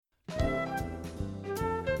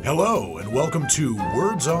Hello, and welcome to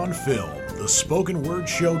Words on Film, the spoken word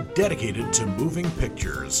show dedicated to moving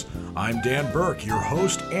pictures. I'm Dan Burke, your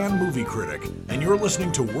host and movie critic, and you're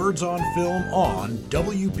listening to Words on Film on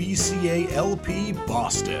WBCA LP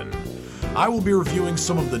Boston. I will be reviewing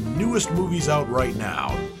some of the newest movies out right now.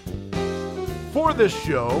 For this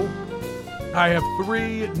show, I have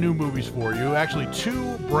 3 new movies for you. Actually,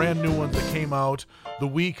 2 brand new ones that came out the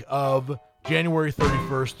week of January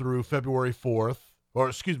 31st through February 4th.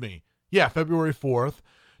 February 4th,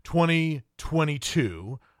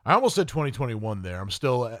 2022. I almost said 2021 there. I'm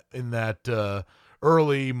still in that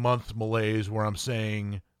early month malaise where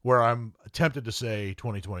I'm tempted to say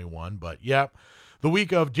 2021, but yep. The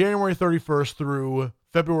week of January 31st through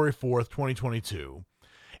February 4th, 2022.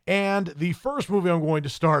 And the first movie I'm going to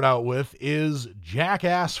start out with is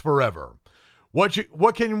Jackass Forever.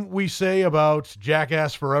 What can we say about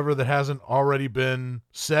Jackass Forever that hasn't already been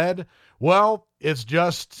said? Well, it's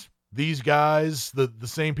just these guys, the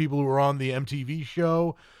same people who were on the MTV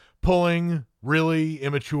show, pulling really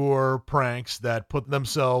immature pranks that put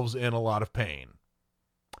themselves in a lot of pain.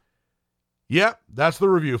 Yep, that's the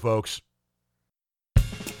review, folks.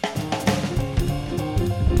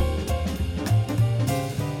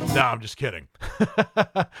 No, I'm just kidding.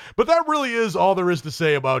 But that really is all there is to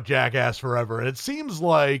say about Jackass Forever. And it seems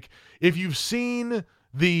like if you've seen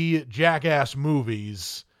the Jackass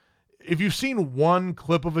movies, if you've seen one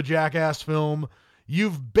clip of a Jackass film,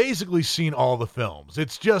 you've basically seen all the films.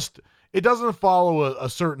 It doesn't follow a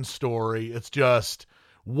certain story. It's just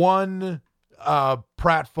one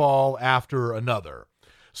pratfall after another.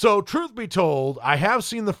 So, truth be told, I have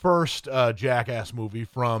seen the first Jackass movie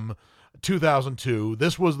from 2002.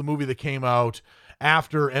 This was the movie that came out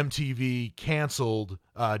after MTV canceled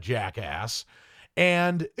Jackass.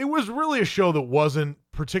 And it was really a show that wasn't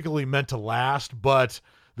particularly meant to last, but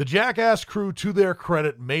the Jackass crew, to their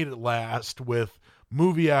credit, made it last with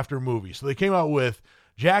movie after movie. So they came out with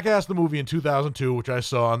Jackass the movie in 2002, which I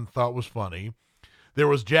saw and thought was funny. There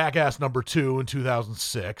was Jackass number 2 in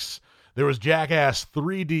 2006. There was Jackass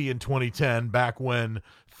 3D in 2010, back when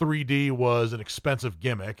 3D was an expensive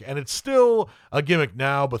gimmick, and it's still a gimmick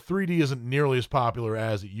now, but 3D isn't nearly as popular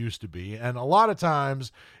as it used to be. And a lot of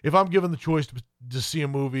times, if I'm given the choice to see a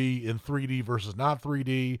movie in 3D versus not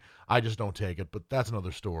 3D, I just don't take it, but that's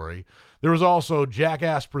another story. There was also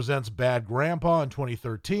Jackass Presents Bad Grandpa in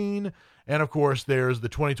 2013, and of course, there's the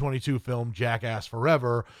 2022 film Jackass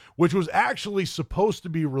Forever, which was actually supposed to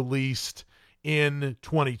be released in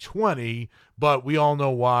 2020, but we all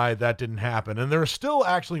know why that didn't happen. And there are still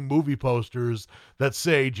actually movie posters that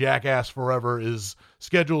say Jackass Forever is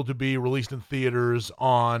scheduled to be released in theaters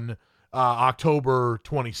on October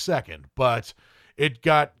 22nd, but it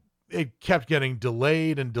kept getting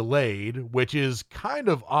delayed and delayed, which is kind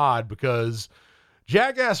of odd because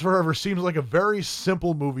Jackass Forever seems like a very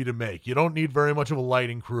simple movie to make. You don't need very much of a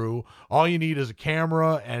lighting crew. All you need is a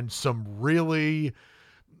camera and some really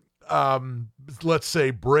let's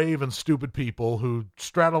say brave and stupid people who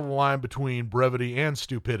straddle the line between brevity and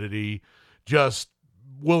stupidity, just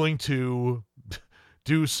willing to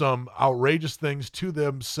do some outrageous things to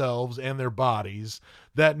themselves and their bodies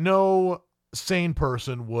that no sane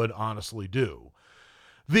person would honestly do.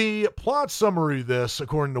 The plot summary of this,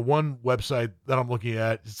 according to one website that I'm looking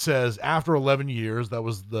at, it says after 11 years, that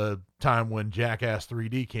was the time when Jackass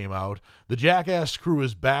 3D came out, the Jackass crew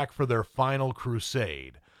is back for their final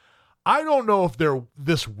crusade. I don't know if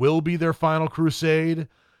this will be their final crusade.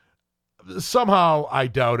 Somehow I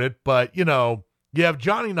doubt it, but, you have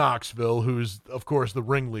Johnny Knoxville, who's, of course, the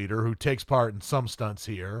ringleader, who takes part in some stunts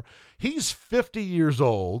here. He's 50 years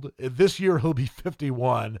old. This year he'll be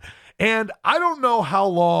 51. And I don't know how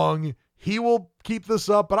long he will keep this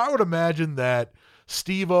up, but I would imagine that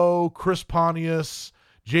Steve-O, Chris Pontius,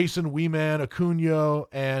 Jason Weeman, Acuna,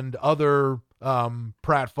 and other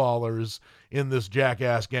pratfallers in this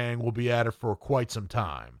Jackass gang will be at it for quite some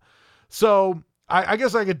time. So I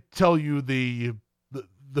guess I could tell you the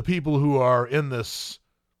people who are in this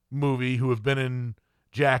movie who have been in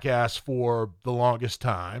Jackass for the longest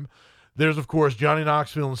time. There's, of course, Johnny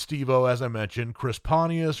Knoxville and Steve-O, as I mentioned, Chris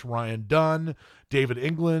Pontius, Ryan Dunn, David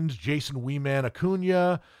England, Jason Weeman,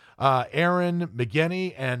 Acuna, Aaron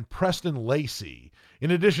McGinney, and Preston Lacey.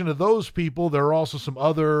 In addition to those people, there are also some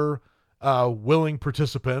other willing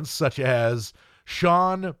participants, such as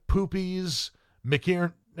Sean Poopies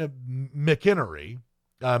McInerney,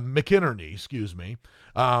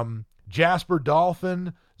 Jasper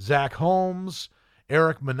Dolphin, Zach Holmes,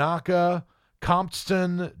 Eric Manaka,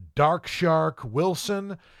 Compton, Dark Shark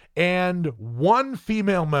Wilson, and one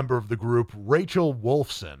female member of the group, Rachel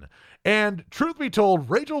Wolfson. And truth be told,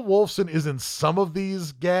 Rachel Wolfson is in some of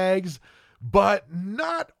these gags, but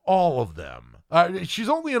not all of them. She's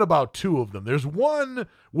only in about 2 of them. There's one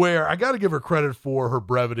where I got to give her credit for her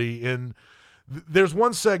brevity. There's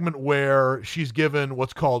one segment where she's given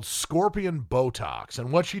what's called scorpion Botox.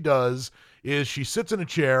 And what she does is she sits in a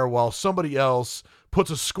chair while somebody else puts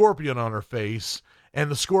a scorpion on her face, and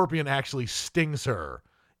the scorpion actually stings her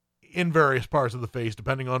in various parts of the face,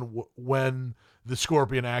 depending on when the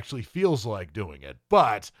scorpion actually feels like doing it.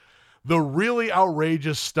 But the really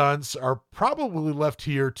outrageous stunts are probably left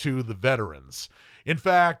here to the veterans. In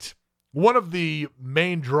fact, one of the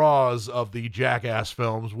main draws of the Jackass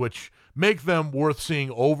films, which make them worth seeing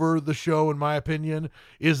over the show, in my opinion,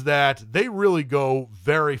 is that they really go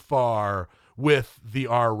very far with the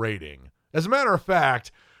R rating. As a matter of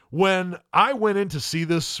fact, when I went in to see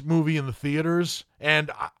this movie in the theaters,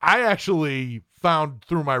 and I actually found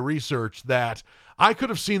through my research that I could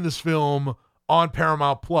have seen this film on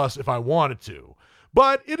Paramount Plus if I wanted to.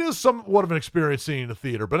 But it is somewhat of an experience seeing in the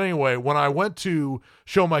theater. But anyway, when I went to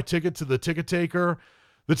show my ticket to the ticket taker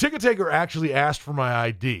actually asked for my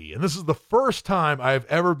ID. And this is the first time I've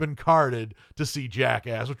ever been carded to see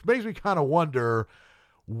Jackass, which makes me kind of wonder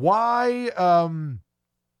why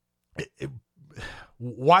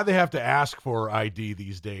they have to ask for ID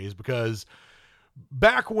these days. Because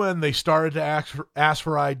back when they started to ask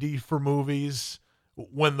for ID for movies,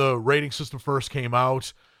 when the rating system first came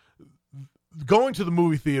out, going to the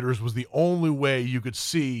movie theaters was the only way you could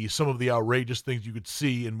see some of the outrageous things you could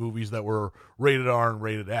see in movies that were rated R and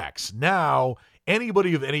rated X. Now,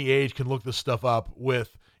 anybody of any age can look this stuff up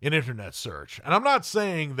with an internet search. And I'm not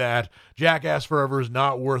saying that Jackass Forever is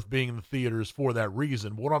not worth being in the theaters for that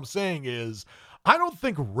reason. But what I'm saying is, I don't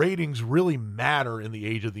think ratings really matter in the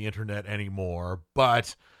age of the internet anymore,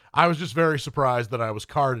 but I was just very surprised that I was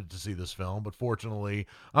carded to see this film, but fortunately,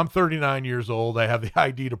 I'm 39 years old. I have the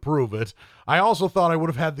ID to prove it. I also thought I would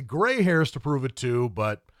have had the gray hairs to prove it too,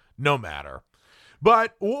 but no matter.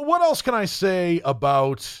 But what else can I say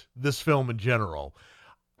about this film in general?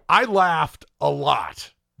 I laughed a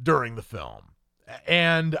lot during the film,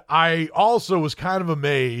 and I also was kind of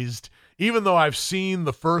amazed, even though I've seen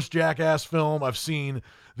the first Jackass film, I've seen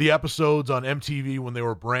the episodes on MTV when they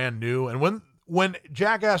were brand new, and when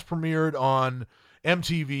Jackass premiered on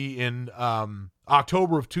MTV in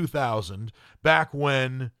October of 2000, back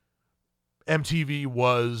when MTV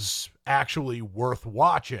was actually worth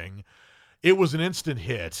watching, it was an instant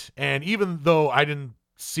hit. And even though I didn't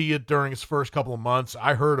see it during its first couple of months,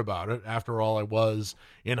 I heard about it. After all, I was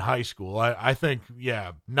in high school. I think,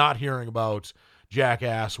 not hearing about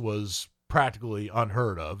Jackass was practically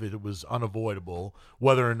unheard of. It was unavoidable,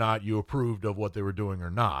 whether or not you approved of what they were doing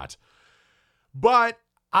or not. But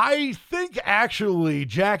I think actually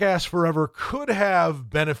Jackass Forever could have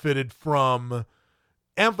benefited from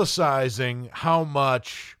emphasizing how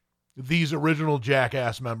much these original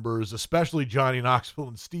Jackass members, especially Johnny Knoxville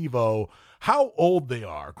and Steve-O, how old they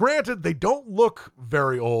are. Granted, they don't look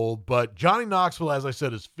very old, but Johnny Knoxville, as I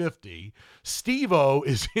said, is 50. Steve-O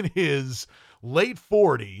is in his late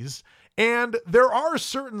 40s, and there are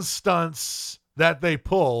certain stunts that they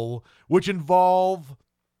pull which involve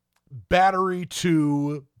battery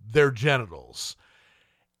to their genitals.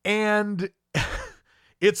 And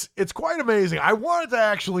it's quite amazing. I wanted to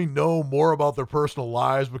actually know more about their personal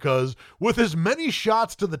lives, because with as many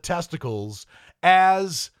shots to the testicles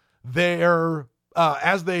as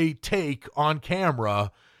they take on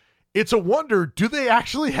camera, it's a wonder, do they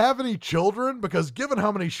actually have any children? Because given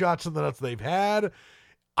how many shots to the nuts they've had,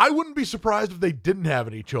 I wouldn't be surprised if they didn't have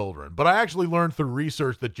any children. But I actually learned through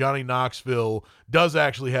research that Johnny Knoxville does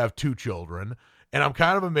actually have 2 children. And I'm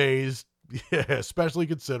kind of amazed, especially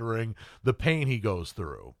considering the pain he goes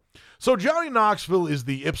through. So Johnny Knoxville is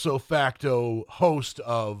the ipso facto host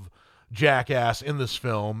of Jackass in this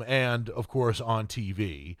film and, of course, on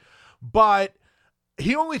TV. But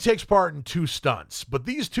he only takes part in 2 stunts. But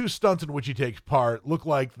these 2 stunts in which he takes part look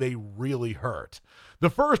like they really hurt. The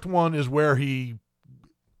first one is where he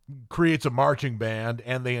creates a marching band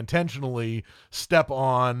and they intentionally step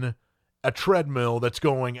on a treadmill that's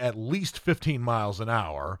going at least 15 miles an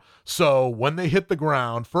hour. So when they hit the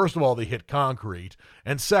ground, first of all, they hit concrete.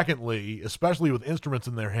 And secondly, especially with instruments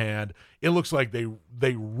in their hand, it looks like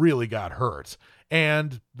they really got hurt.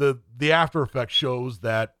 And the after effect shows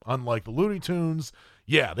that, unlike the Looney Tunes,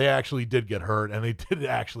 they actually did get hurt and they did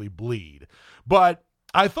actually bleed. But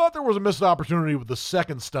I thought there was a missed opportunity with the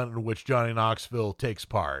second stunt in which Johnny Knoxville takes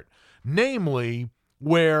part. Namely,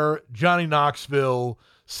 where Johnny Knoxville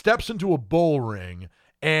steps into a bull ring,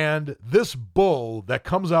 and this bull that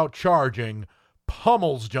comes out charging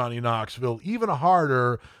pummels Johnny Knoxville even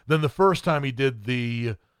harder than the first time he did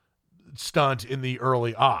the stunt in the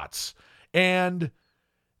early aughts. And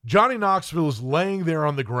Johnny Knoxville is laying there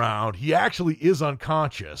on the ground. He actually is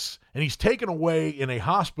unconscious, and he's taken away in a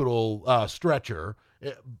hospital stretcher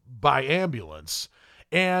by ambulance.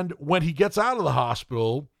 And when he gets out of the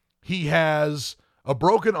hospital, he has a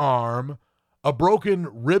broken arm, a broken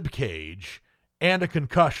rib cage, and a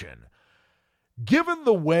concussion. Given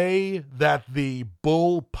the way that the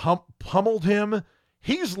bull pummeled him,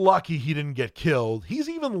 he's lucky he didn't get killed. He's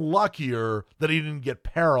even luckier that he didn't get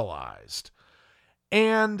paralyzed.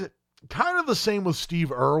 And kind of the same with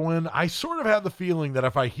Steve Irwin. I sort of have the feeling that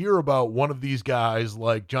if I hear about one of these guys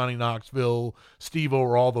like Johnny Knoxville, Steve-O,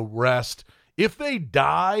 or all the rest, if they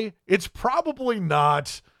die, it's probably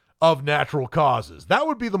not of natural causes. That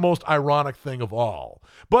would be the most ironic thing of all.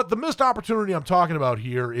 But the missed opportunity I'm talking about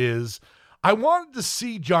here is I wanted to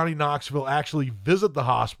see Johnny Knoxville actually visit the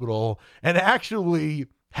hospital and actually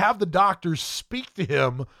have the doctors speak to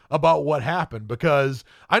him about what happened, because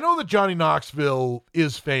I know that Johnny Knoxville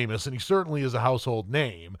is famous and he certainly is a household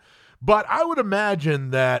name, but I would imagine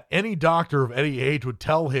that any doctor of any age would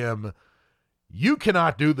tell him, you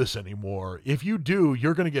cannot do this anymore. If you do,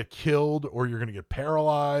 you're going to get killed or you're going to get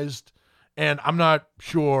paralyzed. And I'm not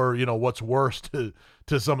sure, what's worse to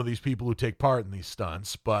some of these people who take part in these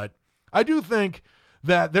stunts, but I do think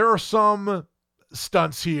that there are some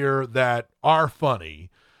stunts here that are funny.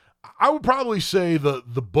 I would probably say the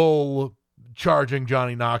bull charging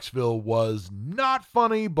Johnny Knoxville was not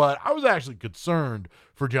funny, but I was actually concerned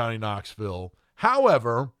for Johnny Knoxville.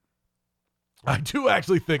 However, I do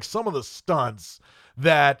actually think some of the stunts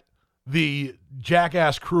that the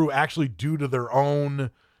Jackass crew actually do to their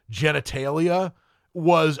own genitalia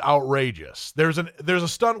was outrageous. There's a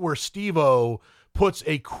stunt where Steve-O puts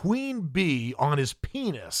a queen bee on his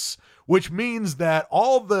penis, which means that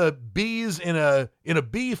all the bees in a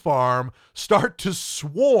bee farm start to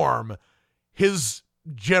swarm his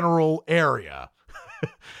general area.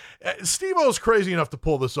 Steve-O's crazy enough to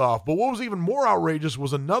pull this off, but what was even more outrageous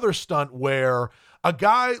was another stunt where a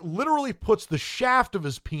guy literally puts the shaft of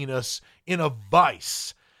his penis in a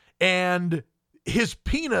vise, and his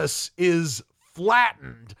penis is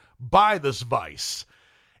flattened by this vise.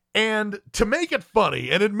 And to make it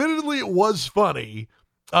funny, and admittedly it was funny,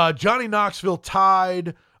 Johnny Knoxville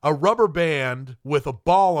tied a rubber band with a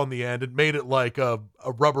ball on the end and made it like a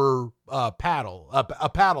rubber paddle, a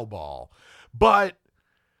paddle ball. But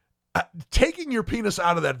taking your penis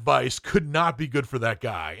out of that vise could not be good for that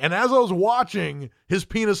guy. And as I was watching his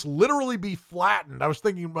penis literally be flattened, I was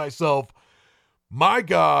thinking to myself, my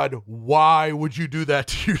God, why would you do that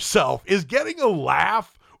to yourself? Is getting a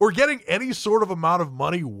laugh or getting any sort of amount of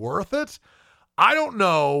money worth it? I don't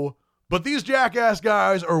know, but these Jackass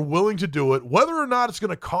guys are willing to do it, whether or not it's going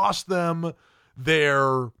to cost them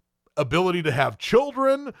their ability to have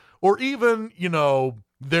children or even,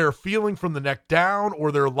 their feeling from the neck down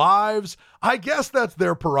or their lives. I guess that's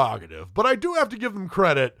their prerogative, but I do have to give them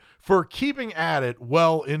credit for keeping at it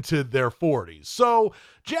well into their 40s. So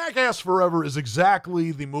Jackass Forever is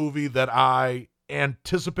exactly the movie that I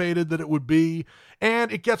anticipated that it would be,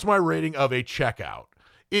 and it gets my rating of a checkout.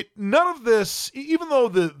 None of this, even though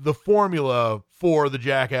the formula for the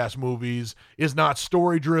Jackass movies is not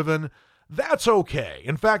story driven, that's okay.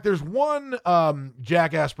 In fact, there's one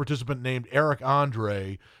Jackass participant named Eric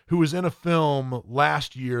Andre who was in a film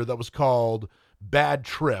last year that was called Bad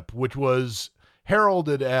Trip, which was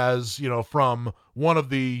heralded as, from one of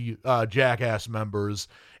the Jackass members.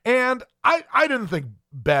 And I didn't think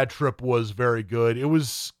Bad Trip was very good. It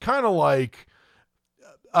was kind of like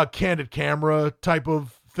a candid camera type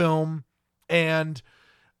of film, and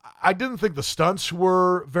I didn't think the stunts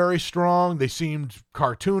were very strong. They seemed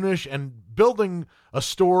cartoonish, and building a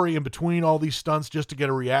story in between all these stunts just to get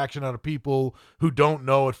a reaction out of people who don't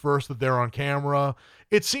know at first that they're on camera,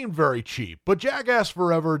 it seemed very cheap. But Jackass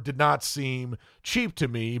Forever did not seem cheap to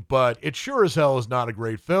me, but it sure as hell is not a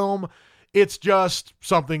great film. It's just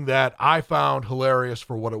something that I found hilarious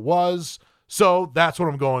for what it was. So that's what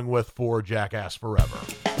I'm going with for Jackass Forever.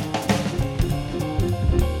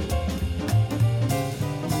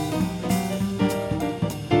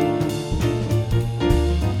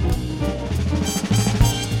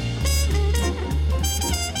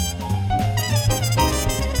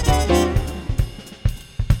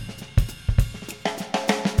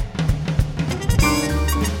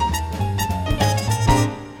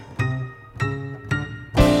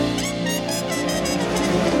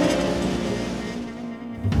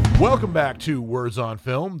 Welcome back to Words on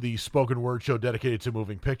Film, the spoken word show dedicated to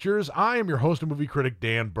moving pictures. I am your host and movie critic,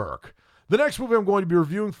 Dan Burke. The next movie I'm going to be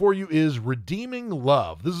reviewing for you is Redeeming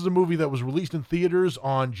Love. This is a movie that was released in theaters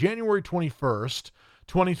on January 21st,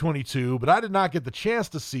 2022, but I did not get the chance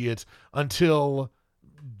to see it until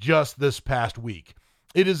just this past week.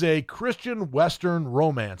 It is a Christian Western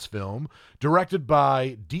romance film directed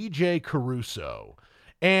by DJ Caruso.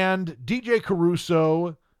 And DJ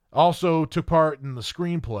Caruso also took part in the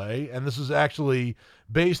screenplay, and this is actually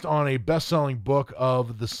based on a best-selling book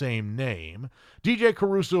of the same name. DJ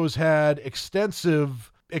Caruso has had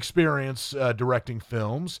extensive experience directing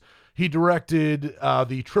films. He directed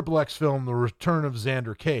the XXX film The Return of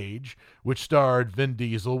Xander Cage, which starred Vin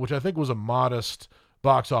Diesel, which I think was a modest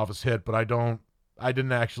box office hit, but I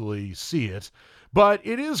didn't actually see it. But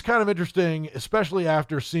it is kind of interesting, especially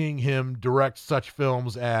after seeing him direct such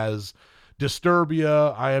films as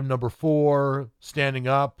Disturbia, I Am Number 4, Standing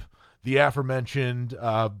Up, the aforementioned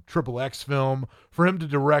XXX film, for him to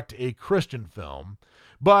direct a Christian film.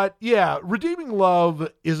 But yeah, Redeeming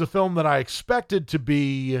Love is a film that I expected to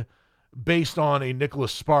be based on a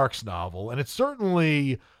Nicholas Sparks novel, and it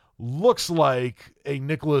certainly looks like a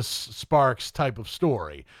Nicholas Sparks type of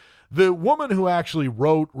story. The woman who actually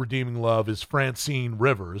wrote Redeeming Love is Francine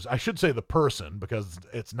Rivers. I should say the person, because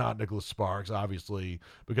it's not Nicholas Sparks, obviously,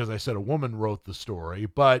 because I said a woman wrote the story.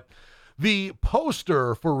 But the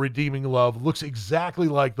poster for Redeeming Love looks exactly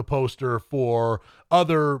like the poster for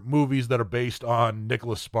other movies that are based on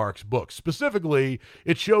Nicholas Sparks' books. Specifically,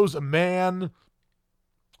 it shows a man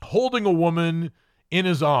holding a woman in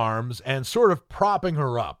his arms and sort of propping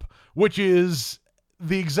her up, which is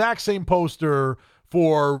the exact same poster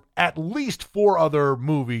for at least 4 other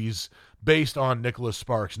movies based on Nicholas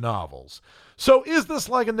Sparks novels. So is this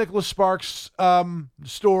like a Nicholas Sparks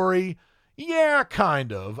story? Yeah,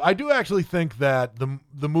 kind of. I do actually think that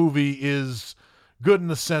the movie is good in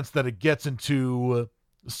the sense that it gets into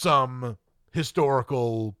some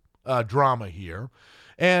historical drama here.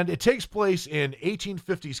 And it takes place in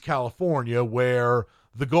 1850s California, where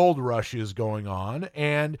the gold rush is going on,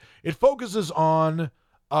 and it focuses on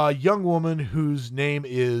a young woman whose name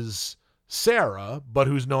is Sarah, but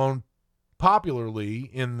who's known popularly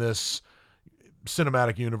in this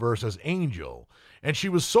cinematic universe as Angel. And she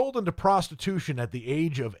was sold into prostitution at the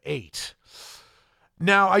age of 8.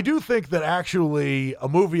 Now, I do think that actually a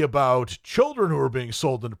movie about children who are being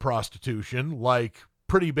sold into prostitution, like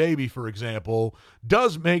Pretty Baby, for example,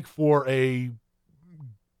 does make for a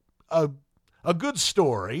good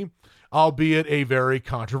story, albeit a very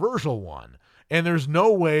controversial one. And there's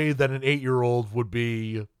no way that an 8-year-old would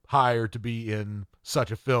be hired to be in such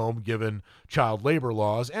a film given child labor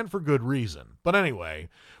laws, and for good reason. But anyway,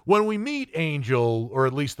 when we meet Angel, or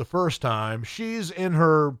at least the first time, she's in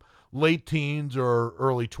her late teens or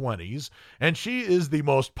early 20s, and she is the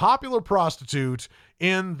most popular prostitute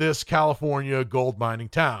in this California gold mining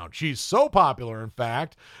town. She's so popular, in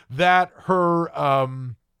fact, that her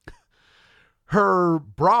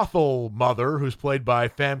brothel mother, who's played by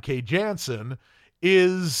Famke Janssen,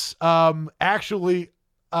 is actually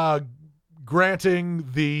granting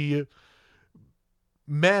the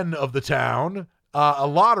men of the town a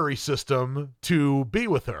lottery system to be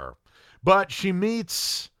with her. But she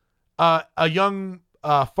meets a young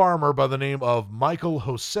farmer by the name of Michael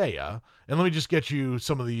Hosea. And let me just get you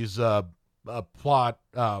some of these plot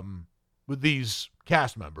with these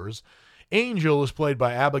cast members. Angel is played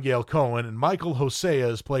by Abigail Cohen, and Michael Hosea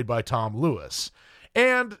is played by Tom Lewis.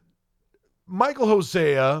 And Michael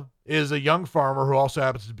Hosea is a young farmer who also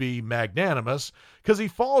happens to be magnanimous because he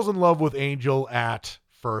falls in love with Angel at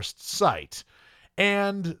first sight.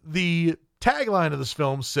 And the tagline of this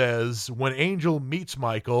film says, when Angel meets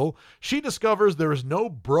Michael, she discovers there is no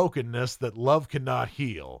brokenness that love cannot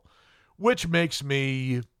heal, which makes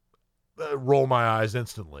me roll my eyes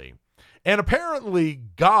instantly. And apparently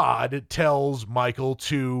God tells Michael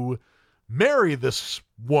to marry this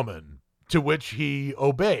woman, to which he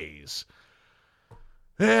obeys.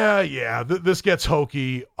 This gets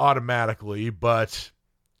hokey automatically, but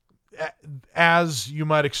as you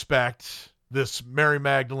might expect, this Mary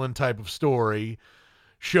Magdalene type of story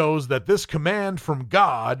shows that this command from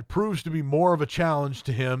God proves to be more of a challenge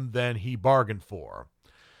to him than he bargained for.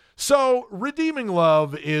 So, Redeeming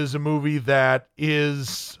Love is a movie that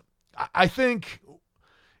is, I think,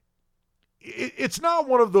 it's not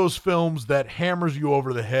one of those films that hammers you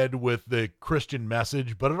over the head with the Christian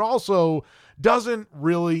message, but it also doesn't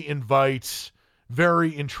really invite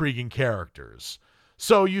very intriguing characters.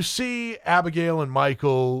 So you see Abigail and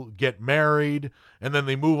Michael get married, and then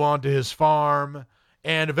they move on to his farm,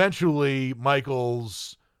 and eventually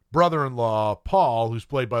Michael's brother-in-law, Paul, who's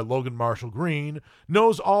played by Logan Marshall Green,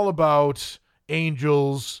 knows all about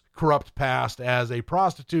Angel's corrupt past as a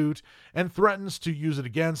prostitute and threatens to use it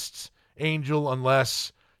against Angel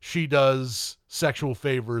unless she does sexual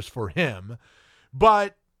favors for him.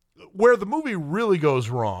 But where the movie really goes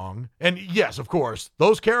wrong, and yes, of course,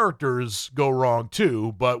 those characters go wrong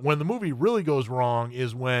too, but when the movie really goes wrong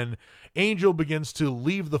is when Angel begins to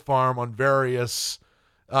leave the farm on various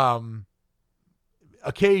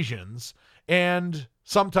occasions and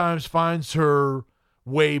sometimes finds her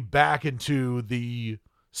way back into the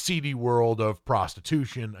seedy world of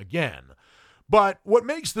prostitution again. But what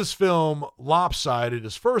makes this film lopsided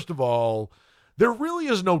is, first of all, there really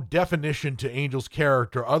is no definition to Angel's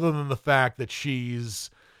character other than the fact that she's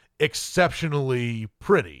exceptionally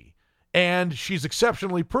pretty. And she's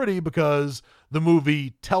exceptionally pretty because the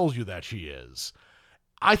movie tells you that she is.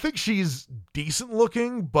 I think she's decent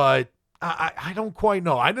looking, but I don't quite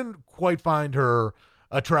know. I didn't quite find her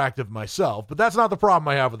attractive myself, but that's not the problem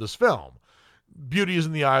I have with this film. Beauty is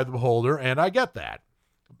in the eye of the beholder, and I get that.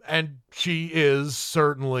 And she is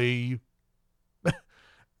certainly,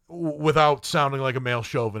 without sounding like a male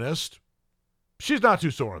chauvinist, she's not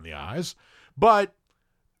too sore in the eyes, but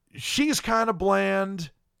she's kind of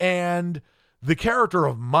bland, and the character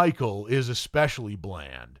of Michael is especially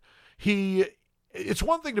bland. It's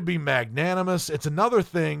one thing to be magnanimous. It's another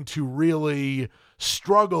thing to really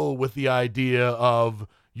struggle with the idea of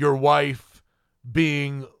your wife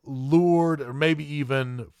being lured or maybe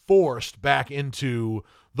even forced back into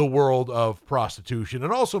the world of prostitution.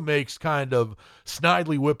 It also makes kind of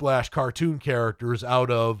snidely whiplash cartoon characters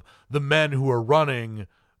out of the men who are running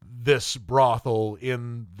this brothel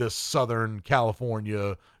in this Southern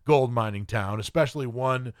California gold mining town, especially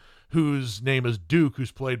one whose name is Duke,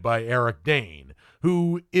 who's played by Eric Dane,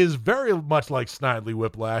 who is very much like Snidely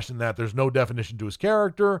Whiplash in that there's no definition to his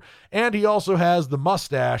character, and he also has the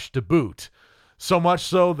mustache to boot. So much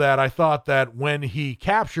so that I thought that when he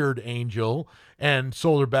captured Angel and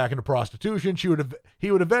sold her back into prostitution,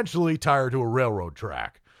 he would eventually tie her to a railroad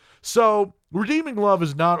track. So Redeeming Love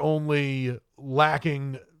is not only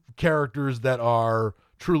lacking characters that are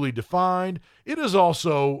truly defined, it is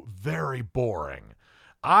also very boring.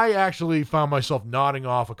 I actually found myself nodding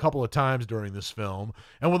off a couple of times during this film,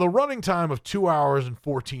 and with a running time of 2 hours and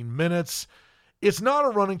 14 minutes, it's not a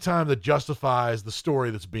running time that justifies the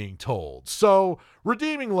story that's being told. So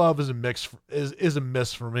Redeeming Love is a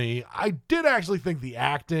miss for me. I did actually think the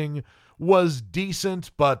acting was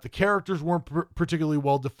decent, but the characters weren't particularly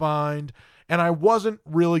well defined, and I wasn't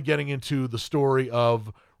really getting into the story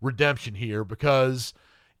of redemption here, because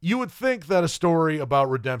you would think that a story about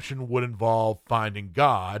redemption would involve finding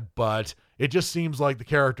God, but it just seems like the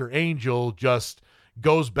character Angel just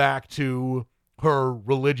goes back to her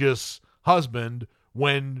religious husband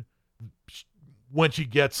when she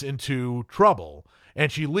gets into trouble,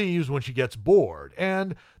 and she leaves when she gets bored.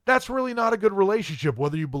 And that's really not a good relationship,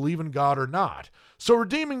 whether you believe in God or not. So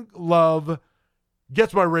Redeeming Love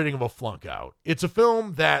gets my rating of a flunk out. It's a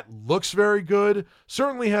film that looks very good,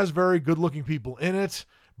 certainly has very good-looking people in it,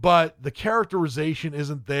 but the characterization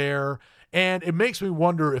isn't there, and it makes me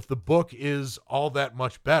wonder if the book is all that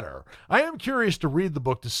much better. I am curious to read the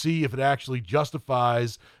book to see if it actually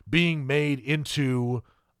justifies being made into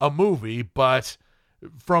a movie, but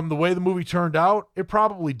from the way the movie turned out, it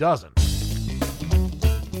probably doesn't.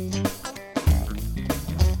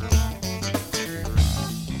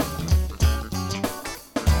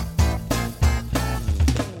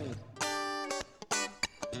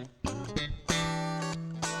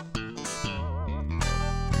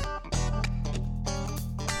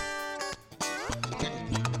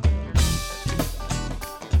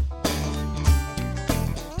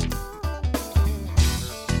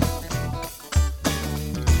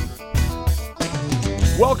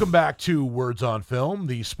 Welcome back to Words on Film,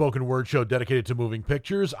 the spoken word show dedicated to moving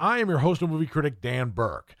pictures. I am your host and movie critic, Dan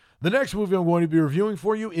Burke. The next movie I'm going to be reviewing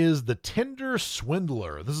for you is The Tinder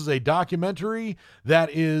Swindler. This is a documentary that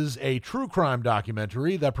is a true crime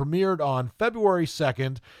documentary that premiered on February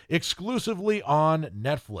 2nd exclusively on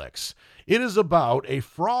Netflix. It is about a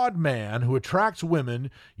fraud man who attracts women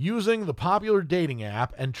using the popular dating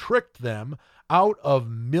app and tricked them out of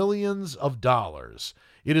millions of dollars.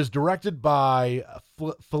 It is directed by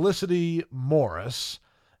Felicity Morris,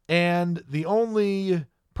 and the only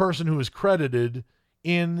person who is credited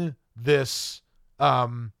in this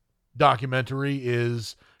documentary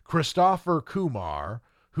is Christopher Kumar,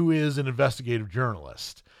 who is an investigative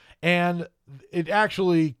journalist. And it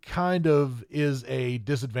actually kind of is a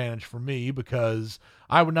disadvantage for me because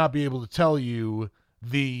I would not be able to tell you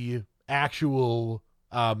the actual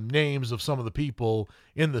names of some of the people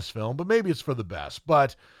in this film, but maybe it's for the best.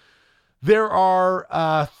 But There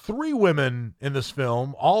are 3 women in this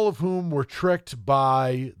film, all of whom were tricked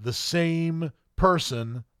by the same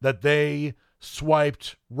person that they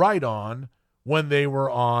swiped right on when they were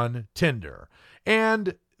on Tinder.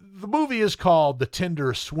 And the movie is called The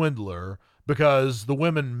Tinder Swindler because the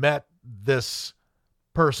women met this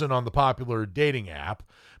person on the popular dating app,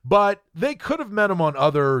 but they could have met him on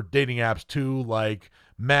other dating apps too, like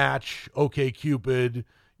Match, OkCupid,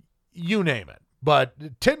 you name it.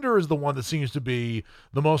 But Tinder is the one that seems to be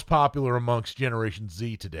the most popular amongst Generation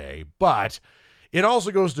Z today. But it also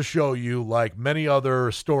goes to show you, like many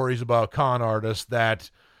other stories about con artists that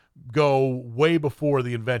go way before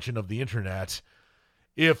the invention of the internet,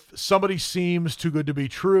 if somebody seems too good to be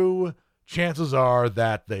true, chances are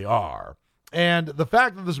that they are. And the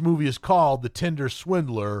fact that this movie is called The Tinder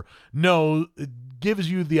Swindler, it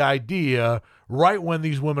gives you the idea right when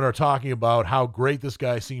these women are talking about how great this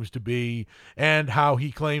guy seems to be and how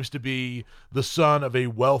he claims to be the son of a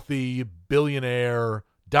wealthy billionaire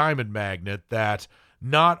diamond magnate, that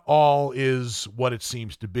not all is what it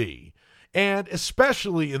seems to be. And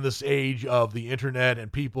especially in this age of the internet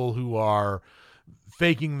and people who are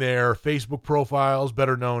faking their Facebook profiles,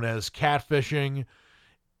 better known as catfishing,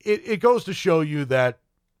 it goes to show you that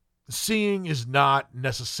seeing is not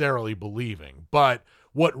necessarily believing. But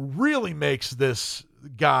what really makes this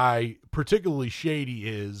guy particularly shady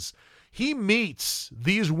is he meets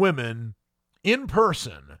these women in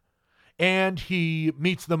person, and he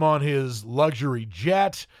meets them on his luxury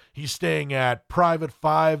jet. He's staying at private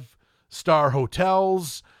 5-star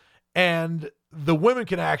hotels, and the women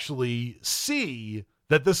can actually see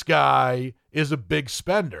that this guy is a big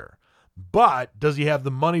spender. But does he have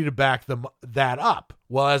the money to back that up?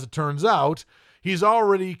 Well, as it turns out, he's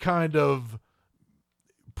already kind of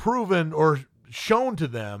proven or shown to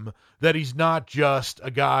them that he's not just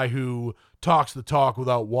a guy who talks the talk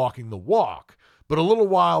without walking the walk. But a little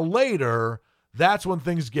while later, that's when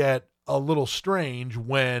things get a little strange,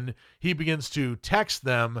 when he begins to text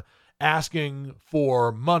them asking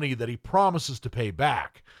for money that he promises to pay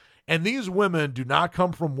back. And these women do not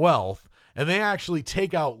come from wealth, and they actually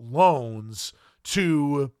take out loans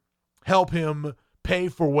to help him pay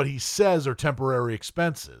for what he says are temporary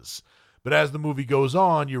expenses. But as the movie goes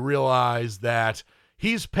on, you realize that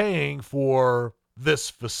he's paying for this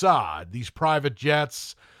facade, these private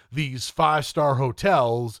jets, these 5-star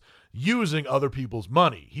hotels, using other people's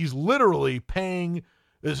money. He's literally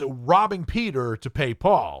robbing Peter to pay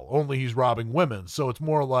Paul, only he's robbing women. So it's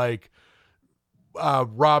more like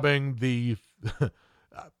robbing the...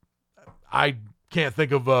 I can't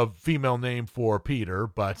think of a female name for Peter,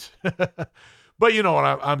 but but you know what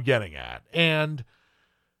I'm getting at. And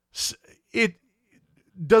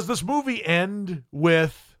does this movie end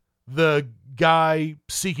with the guy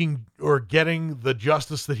seeking or getting the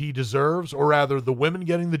justice that he deserves, or rather the women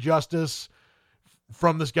getting the justice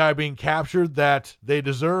from this guy being captured that they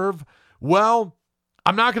deserve? Well,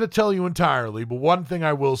 I'm not going to tell you entirely, but one thing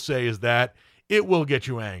I will say is that it will get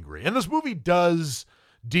you angry. And this movie does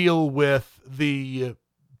deal with the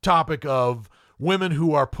topic of women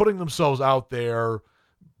who are putting themselves out there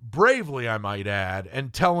bravely, I might add,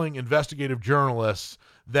 and telling investigative journalists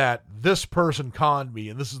that this person conned me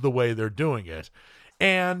and this is the way they're doing it.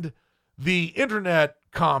 And the internet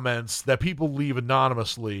comments that people leave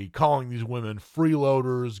anonymously calling these women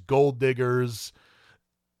freeloaders, gold diggers,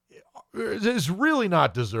 is really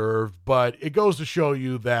not deserved, but it goes to show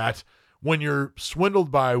you that when you're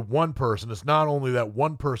swindled by one person, it's not only that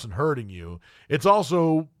one person hurting you, it's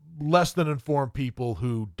also less than informed people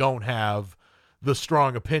who don't have the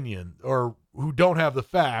strong opinion, or who don't have the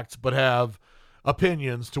facts but have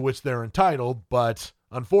opinions to which they're entitled, but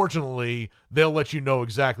unfortunately they'll let you know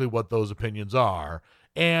exactly what those opinions are.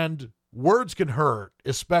 And words can hurt,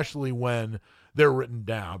 especially when they're written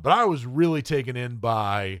down. But I was really taken in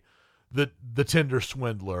by the Tinder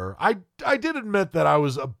Swindler. I did admit that I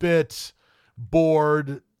was a bit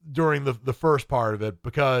bored during the first part of it,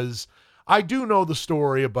 because I do know the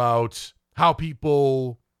story about how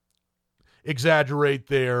people exaggerate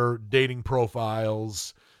their dating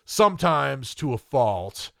profiles, sometimes to a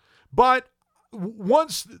fault. But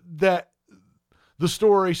once that the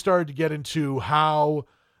story started to get into how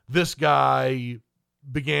this guy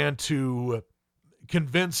began to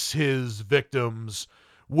convince his victims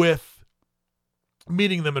with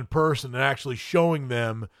meeting them in person and actually showing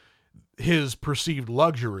them his perceived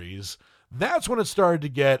luxuries, that's when it started to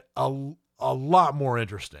get a lot more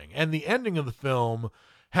interesting. And the ending of the film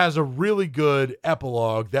has a really good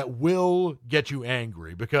epilogue that will get you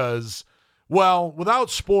angry because, well, without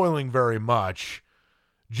spoiling very much,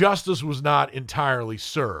 justice was not entirely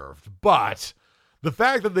served. But the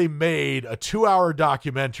fact that they made a 2-hour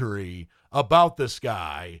documentary about this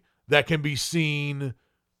guy that can be seen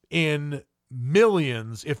in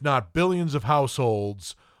millions, if not billions of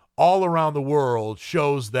households all around the world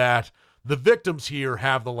shows that the victims here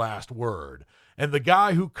have the last word. And the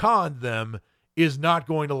guy who conned them is not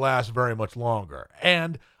going to last very much longer.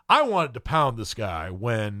 And I wanted to pound this guy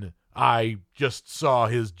when I just saw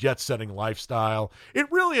his jet-setting lifestyle. It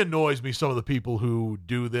really annoys me, some of the people who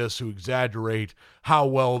do this, who exaggerate how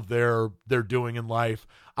well they're doing in life.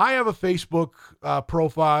 I have a Facebook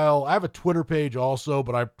profile. I have a Twitter page also,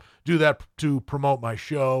 but I do that to promote my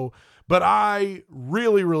show. But I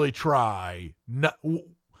really, really try.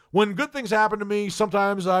 When good things happen to me,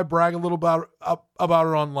 sometimes I brag a little about it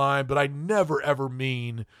online, but I never, ever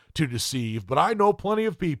mean to deceive. But I know plenty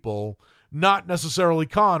of people, not necessarily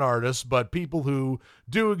con artists, but people who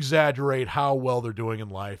do exaggerate how well they're doing in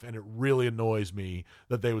life, and it really annoys me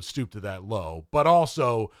that they would stoop to that low. But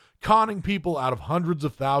also, conning people out of hundreds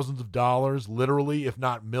of thousands of dollars, literally, if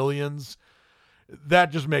not millions,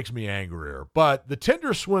 that just makes me angrier. But the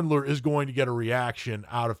Tinder Swindler is going to get a reaction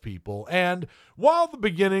out of people, and while the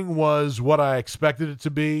beginning was what I expected it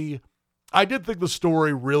to be, I did think the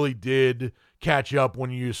story really did catch up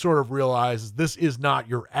when you sort of realize this is not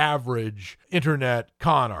your average internet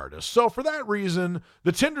con artist. So for that reason,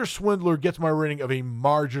 the Tinder Swindler gets my rating of a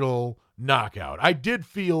marginal knockout. I did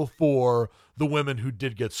feel for the women who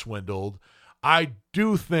did get swindled. I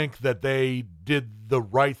do think that they did the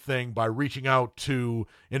right thing by reaching out to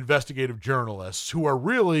investigative journalists who are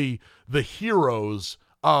really the heroes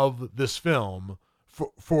of this film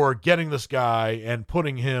for getting this guy and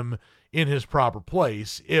putting him in his proper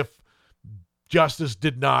place if justice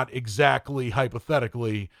did not exactly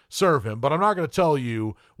hypothetically serve him. But I'm not going to tell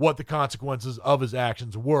you what the consequences of his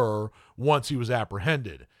actions were once he was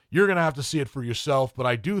apprehended. You're going to have to see it for yourself, but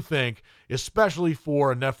I do think, especially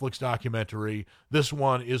for a Netflix documentary, this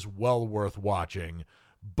one is well worth watching.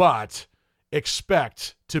 But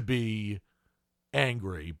expect to be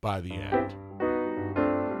angry by the end.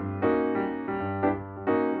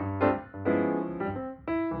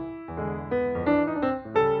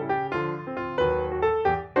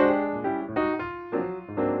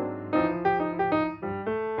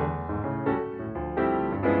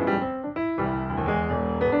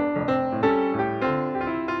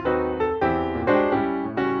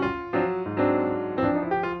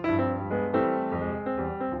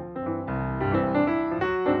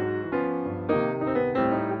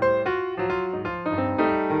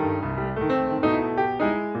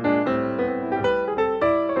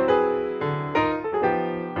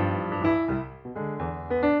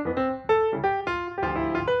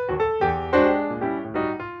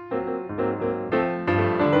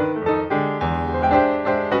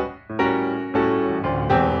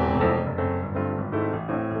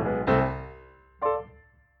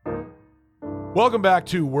 Welcome back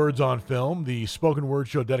to Words on Film, the spoken word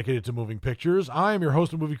show dedicated to moving pictures. I am your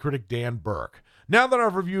host and movie critic, Dan Burke. Now that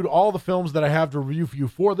I've reviewed all the films that I have to review for you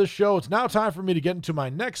for this show, it's now time for me to get into my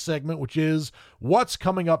next segment, which is What's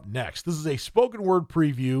Coming Up Next. This is a spoken word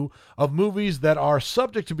preview of movies that are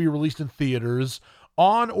subject to be released in theaters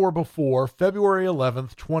on or before February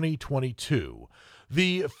 11th, 2022.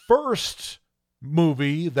 The first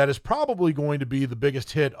movie that is probably going to be the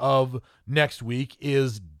biggest hit of next week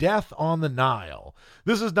is Death on the Nile.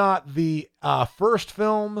 This is not the first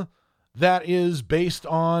film that is based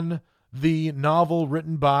on the novel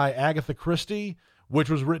written by Agatha Christie, which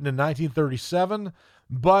was written in 1937,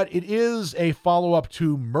 but it is a follow-up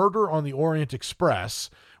to Murder on the Orient Express,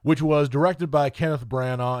 which was directed by Kenneth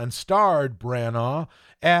Branagh and starred Branagh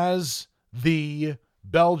as the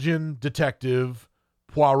Belgian detective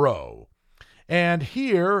Poirot. And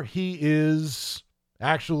here he is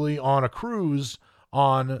actually on a cruise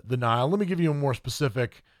on the Nile. Let me give you a more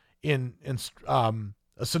specific a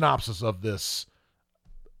synopsis of this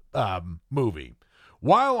movie.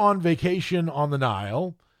 While on vacation on the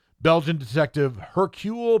Nile, Belgian detective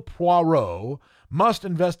Hercule Poirot must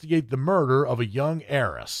investigate the murder of a young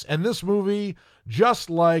heiress. And this movie, just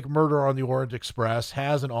like Murder on the Orient Express,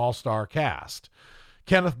 has an all-star cast.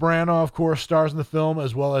 Kenneth Branagh, of course, stars in the film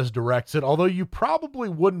as well as directs it, although you probably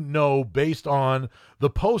wouldn't know based on the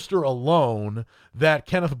poster alone that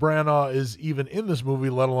Kenneth Branagh is even in this movie,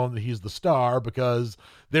 let alone that he's the star, because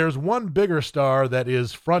there's one bigger star that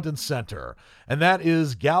is front and center, and that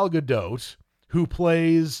is Gal Gadot, who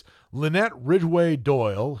plays Lynette Ridgway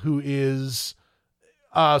Doyle, who is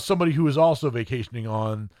somebody who is also vacationing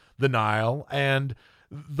on the Nile. And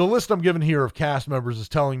the list I'm given here of cast members is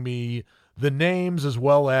telling me the names as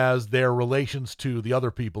well as their relations to the other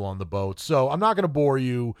people on the boat. So I'm not going to bore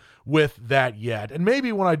you with that yet. And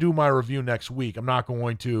maybe when I do my review next week, I'm not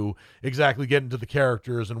going to exactly get into the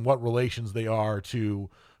characters and what relations they are to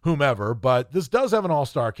whomever. But this does have an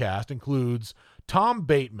all-star cast. Includes Tom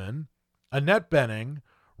Bateman, Annette Bening,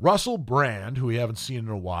 Russell Brand, who we haven't seen in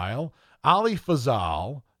a while, Ali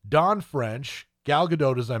Fazal, Don French, Gal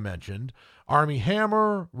Gadot, as I mentioned, Armie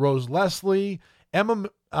Hammer, Rose Leslie, Emma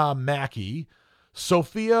Mackey,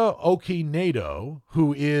 Sophia Okonedo,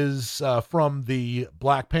 who is from the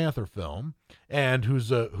Black Panther film, and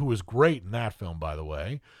who was great in that film, by the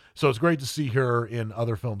way. So it's great to see her in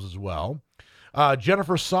other films as well.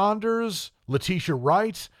 Jennifer Saunders, Letitia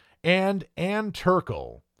Wright, and Ann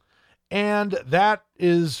Turkel. And that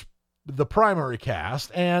is the primary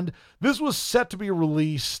cast. And this was set to be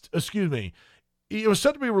released, it was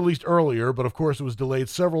set to be released earlier, but of course it was delayed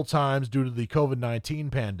several times due to the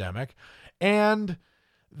COVID-19 pandemic. And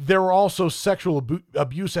there were also sexual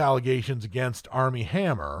abuse allegations against Armie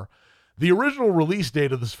Hammer. The original release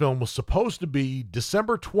date of this film was supposed to be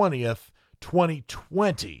December 20th,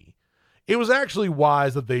 2020. It was actually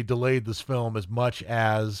wise that they delayed this film as much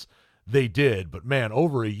as they did, but man,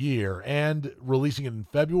 over a year, and releasing it in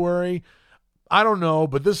February, I don't know,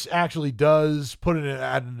 but this actually does put it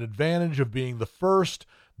at an advantage of being the first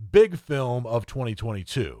big film of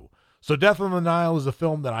 2022. So Death on the Nile is a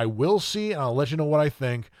film that I will see, and I'll let you know what I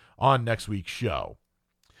think on next week's show.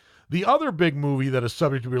 The other big movie that is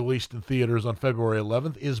subject to be released in theaters on February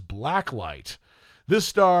 11th is Blacklight. This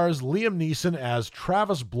stars Liam Neeson as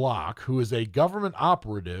Travis Block, who is a government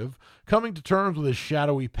operative coming to terms with his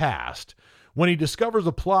shadowy past. When he discovers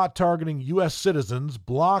a plot targeting U.S. citizens,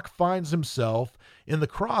 Block finds himself in the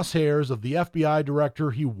crosshairs of the FBI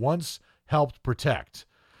director he once helped protect.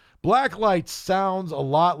 Blacklight sounds a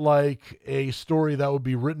lot like a story that would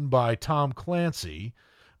be written by Tom Clancy,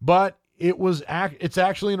 but it's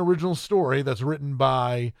actually an original story that's written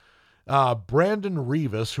by Brandon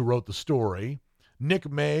Rivas, who wrote the story,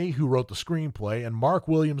 Nick May, who wrote the screenplay, and Mark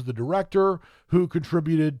Williams, the director, who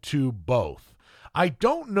contributed to both. I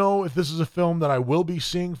don't know if this is a film that I will be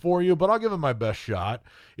seeing for you, but I'll give it my best shot.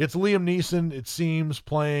 It's Liam Neeson, it seems,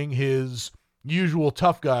 playing his usual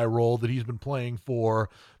tough guy role that he's been playing for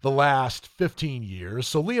the last 15 years.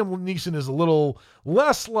 So Liam Neeson is a little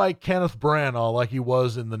less like Kenneth Branagh, like he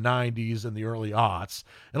was in the 90s and the early aughts,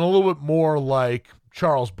 and a little bit more like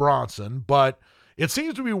Charles Bronson, but it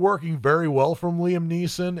seems to be working very well from Liam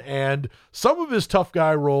Neeson, and some of his tough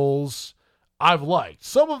guy roles I've liked.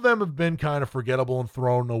 Some of them have been kind of forgettable and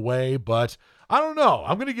thrown away, but I don't know.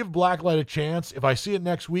 I'm going to give Blacklight a chance. If I see it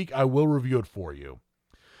next week, I will review it for you.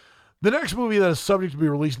 The next movie that is subject to be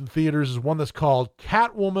released in theaters is one that's called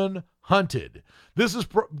Catwoman Hunted. This has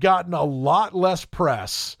gotten a lot less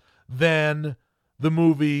press than the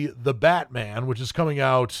movie The Batman, which is coming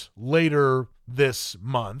out later this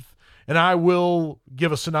month. And I will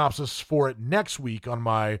give a synopsis for it next week on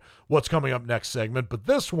my What's Coming Up Next segment. But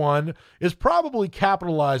this one is probably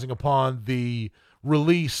capitalizing upon the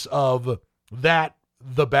release of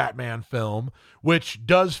The Batman film, which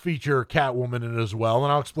does feature Catwoman in it as well.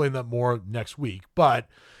 And I'll explain that more next week. But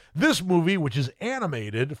this movie, which is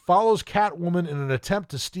animated, follows Catwoman in an attempt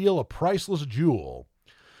to steal a priceless jewel.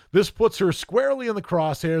 This puts her squarely in the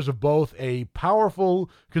crosshairs of both a powerful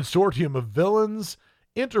consortium of villains,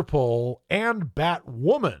 Interpol, and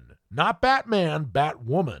Batwoman. Not Batman,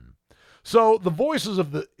 Batwoman. So the voices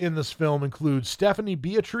in this film include Stephanie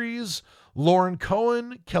Beatriz, Lauren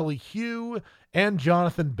Cohen, Kelly Hu, and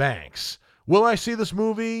Jonathan Banks. Will I see this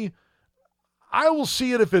movie? I will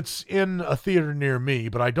see it if it's in a theater near me,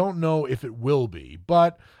 but I don't know if it will be.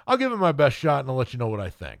 But I'll give it my best shot and I'll let you know what I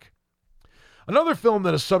think. Another film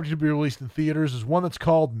that is subject to be released in theaters is one that's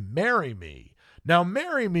called Marry Me. Now,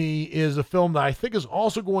 Marry Me is a film that I think is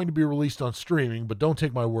also going to be released on streaming, but don't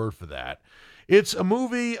take my word for that. It's a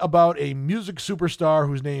movie about a music superstar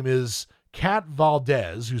whose name is Kat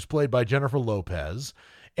Valdez, who's played by Jennifer Lopez,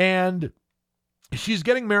 and she's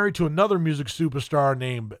getting married to another music superstar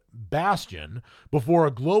named Bastion before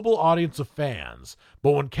a global audience of fans.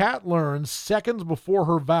 But when Kat learns seconds before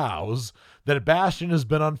her vows that Bastion has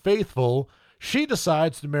been unfaithful, she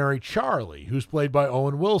decides to marry Charlie, who's played by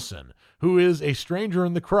Owen Wilson, who is a stranger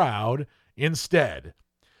in the crowd, instead.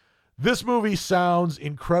 This movie sounds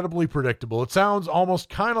incredibly predictable. It sounds almost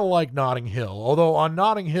kind of like Notting Hill, although on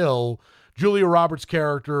Notting Hill, Julia Roberts'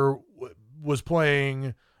 character was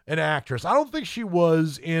playing an actress. I don't think she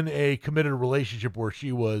was in a committed relationship where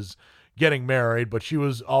she was getting married, but she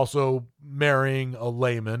was also marrying a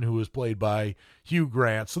layman who was played by Hugh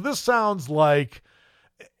Grant. So this sounds like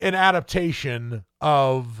an adaptation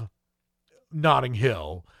of Notting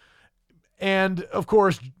Hill. And, of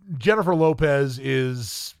course, Jennifer Lopez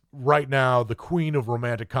is right now the queen of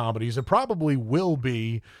romantic comedies and probably will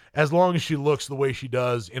be as long as she looks the way she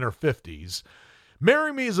does in her 50s.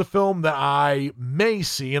 Marry Me is a film that I may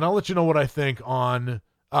see, and I'll let you know what I think on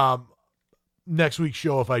next week's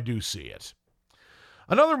show if I do see it.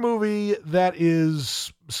 Another movie that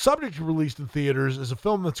is subject to release in theaters is a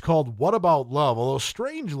film that's called What About Love? Although,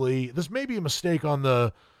 strangely, this may be a mistake on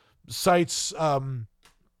the sites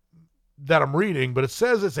that I'm reading, but it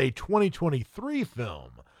says it's a 2023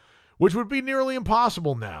 film, which would be nearly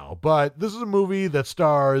impossible now. But this is a movie that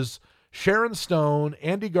stars Sharon Stone,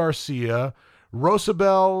 Andy Garcia,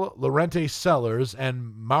 Rosabelle Lorente Sellers,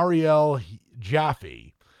 and Marielle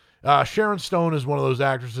Jaffe. Sharon Stone is one of those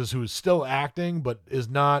actresses who is still acting, but is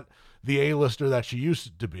not the A-lister that she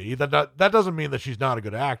used to be. That doesn't mean that she's not a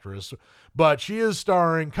good actress, but she is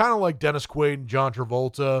starring kind of like Dennis Quaid and John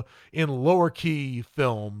Travolta in lower key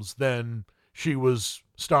films than she was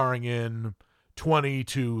starring in 20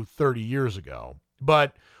 to 30 years ago.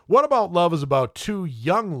 But What About Love is about two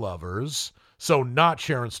young lovers, so not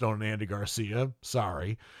Sharon Stone and Andy Garcia,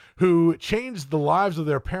 sorry, who changed the lives of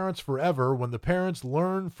their parents forever when the parents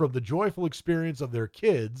learn from the joyful experience of their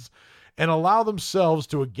kids and allow themselves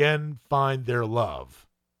to again find their love.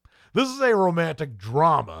 This is a romantic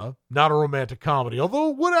drama, not a romantic comedy,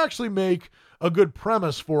 although it would actually make a good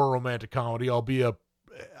premise for a romantic comedy,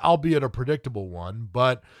 albeit a predictable one.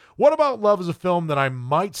 But What About Love is a film that I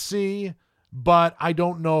might see, but I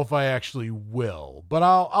don't know if I actually will. But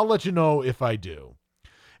I'll let you know if I do.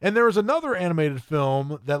 And there is another animated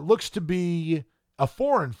film that looks to be a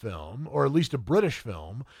foreign film, or at least a British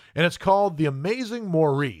film, and it's called The Amazing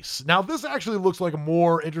Maurice. Now, this actually looks like a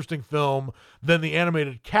more interesting film than the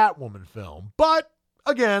animated Catwoman film, but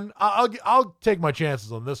again, I'll take my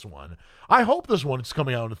chances on this one. I hope this one is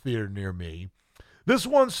coming out in a theater near me. This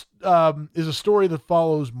one is a story that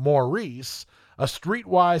follows Maurice, a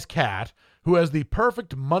streetwise cat who has the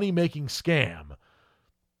perfect money-making scam.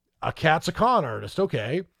 A cat's a con artist,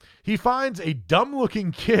 okay. He finds a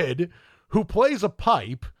dumb-looking kid who plays a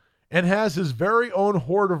pipe and has his very own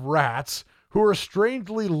horde of rats who are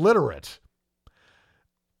strangely literate.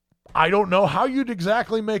 I don't know how you'd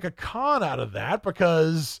exactly make a con out of that,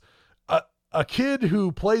 because a kid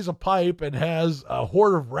who plays a pipe and has a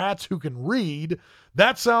horde of rats who can read,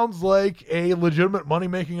 that sounds like a legitimate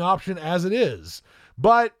money-making option as it is.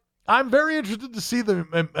 But I'm very interested to see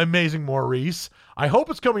The Amazing Maurice. I hope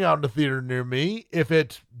it's coming out in a theater near me. If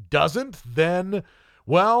it doesn't, then,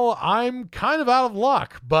 well, I'm kind of out of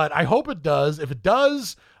luck, but I hope it does. If it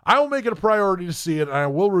does, I will make it a priority to see it, and I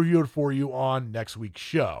will review it for you on next week's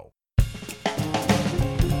show.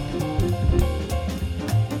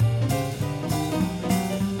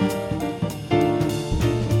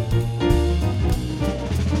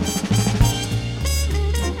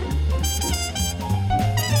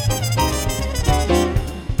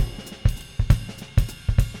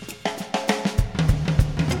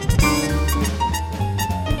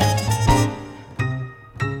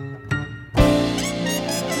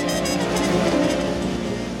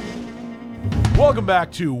 Welcome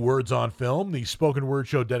back to Words on Film, the spoken word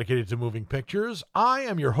show dedicated to moving pictures. I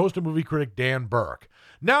am your host and movie critic, Dan Burke.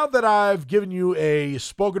 Now that I've given you a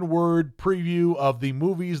spoken word preview of the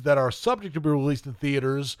movies that are subject to be released in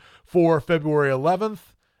theaters for February 11th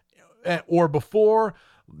or before,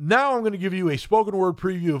 now I'm going to give you a spoken word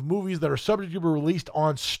preview of movies that are subject to be released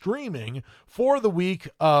on streaming for the week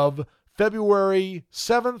of February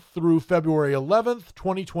 7th through February 11th,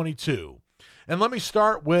 2022. And let me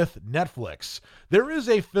start with Netflix. There is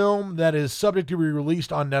a film that is subject to be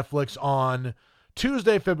released on Netflix on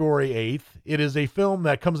Tuesday, February 8th. It is a film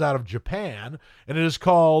that comes out of Japan, and it is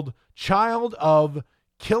called Child of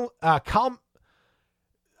let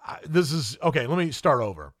me start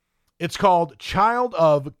over. It's called Child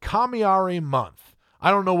of Kamiari Month.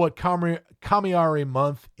 I don't know what Kamiari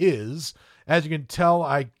Month is. As you can tell,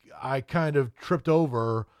 I kind of tripped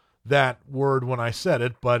over that word when I said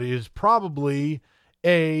it, but it is probably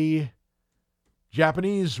a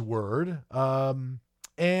Japanese word. And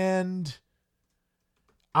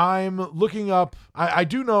I'm looking up, I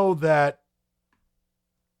do know that,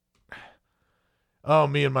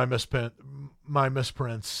 me and my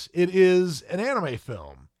misprints. It is an anime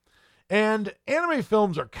film. And anime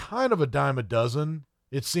films are kind of a dime a dozen,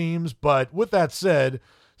 it seems. But with that said,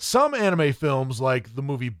 some anime films, like the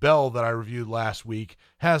movie Belle that I reviewed last week,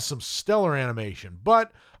 has some stellar animation,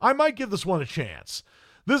 but I might give this one a chance.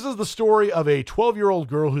 This is the story of a 12-year-old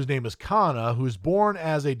girl whose name is Kana, who is born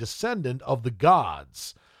as a descendant of the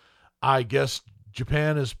gods. I guess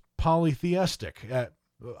Japan is polytheistic.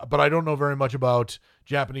 but I don't know very much about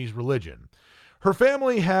Japanese religion. Her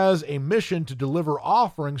family has a mission to deliver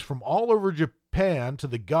offerings from all over Japan to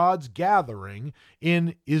the gods gathering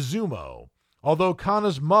in Izumo. Although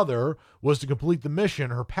Kana's mother was to complete the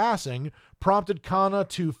mission, her passing prompted Kana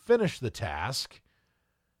to finish the task.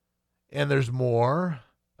 And there's more.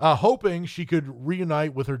 Hoping she could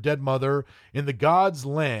reunite with her dead mother in the gods'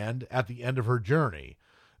 land at the end of her journey.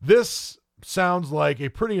 This sounds like a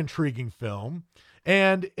pretty intriguing film,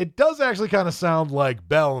 and it does actually kind of sound like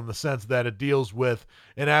Belle in the sense that it deals with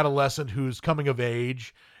an adolescent who's coming of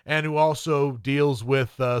age and who also deals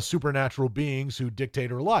with supernatural beings who dictate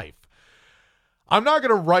her life. I'm not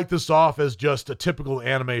going to write this off as just a typical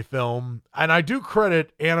anime film, and I do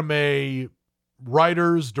credit anime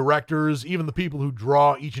writers, directors, even the people who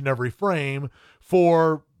draw each and every frame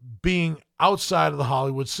for being outside of the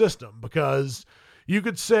Hollywood system, because you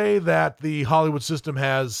could say that the Hollywood system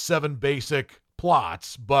has 7 basic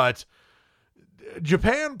plots, but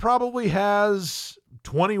Japan probably has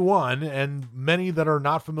 21, and many that are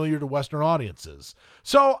not familiar to Western audiences.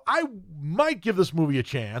 So I might give this movie a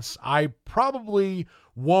chance. I probably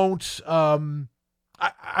won't.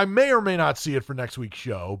 I may or may not see it for next week's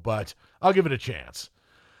show, but I'll give it a chance.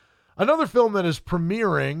 Another film that is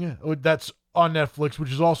premiering, that's on Netflix,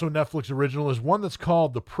 which is also a Netflix original, is one that's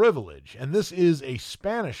called The Privilege. And this is a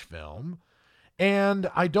Spanish film. And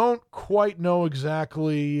I don't quite know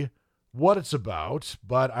exactly what it's about,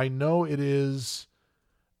 but I know it is...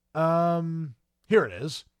 here it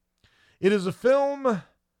is. It is a film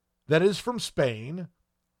that is from Spain,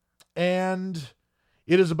 and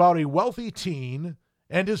it is about a wealthy teen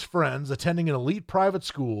and his friends attending an elite private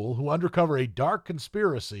school who uncover a dark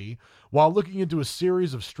conspiracy while looking into a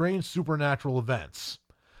series of strange supernatural events.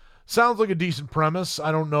 Sounds like a decent premise.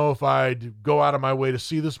 I don't know if I'd go out of my way to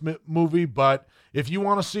see this movie, but if you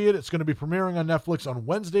want to see it, it's going to be premiering on Netflix on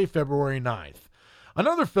Wednesday, February 9th.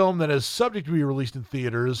 Another film that is subject to be released in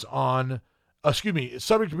theaters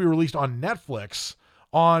subject to be released on Netflix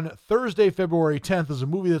on Thursday, February 10th is a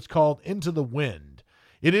movie that's called Into the Wind.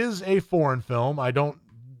 It is a foreign film. I don't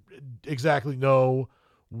exactly know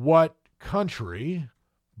what country,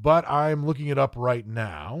 but I'm looking it up right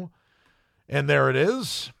now. And there it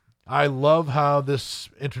is. I love how this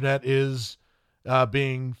internet is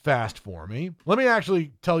being fast for me. Let me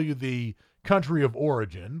actually tell you the country of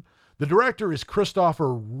origin. The director is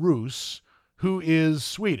Christopher Roos, who is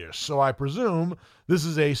Swedish, so I presume this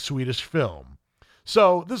is a Swedish film.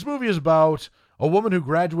 So this movie is about a woman who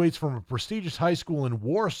graduates from a prestigious high school in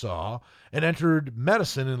Warsaw and entered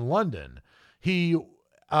medicine in London. He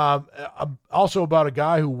also about a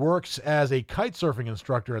guy who works as a kite surfing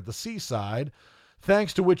instructor at the seaside,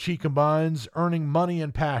 thanks to which he combines earning money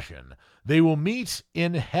and passion. They will meet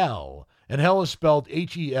in hell, and hell is spelled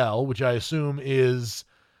H-E-L, which I assume is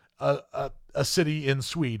a city in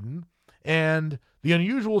Sweden. And the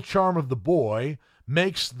unusual charm of the boy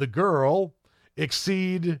makes the girl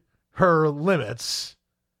exceed her limits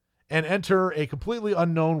and enter a completely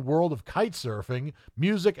unknown world of kite surfing,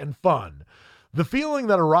 music, and fun. The feeling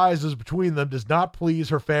that arises between them does not please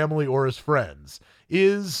her family or his friends.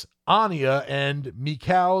 Is Anya and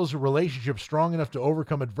Mikhail's relationship strong enough to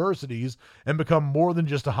overcome adversities and become more than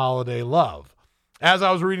just a holiday love? As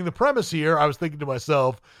I was reading the premise here, I was thinking to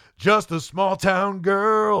myself, just a small town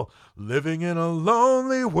girl living in a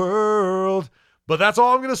lonely world. But that's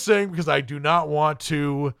all I'm going to sing because I do not want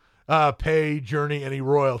to pay Journey any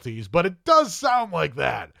royalties. But it does sound like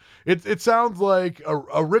that. It sounds like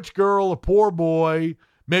a rich girl, a poor boy,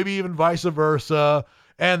 maybe even vice versa,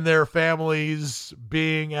 and their families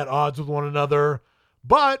being at odds with one another.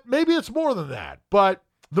 But maybe it's more than that. But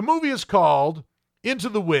the movie is called Into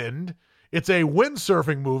the Wind. It's a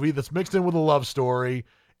windsurfing movie that's mixed in with a love story,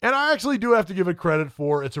 and I actually do have to give it credit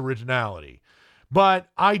for its originality. But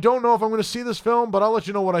I don't know if I'm going to see this film, but I'll let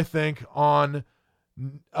you know what I think on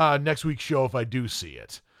next week's show if I do see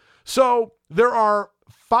it. So there are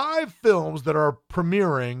 5 films that are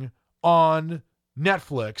premiering on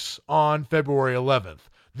Netflix on February 11th.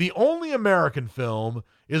 The only American film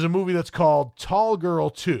is a movie that's called Tall Girl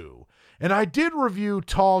 2. And I did review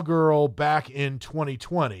Tall Girl back in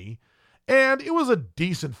 2020, and it was a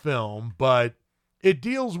decent film, but it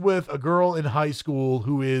deals with a girl in high school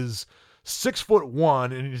who is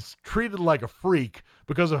 6'1" and is treated like a freak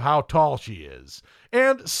because of how tall she is.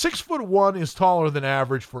 And 6'1" is taller than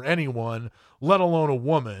average for anyone, let alone a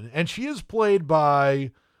woman. And she is played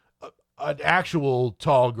by an actual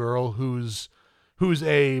tall girl who's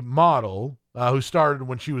a model, who started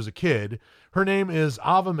when she was a kid. Her name is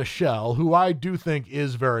Ava Michelle, who I do think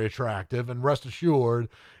is very attractive. And rest assured,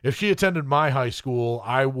 if she attended my high school,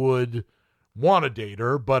 I would want to date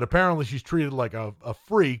her, but apparently she's treated like a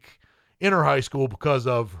freak in her high school because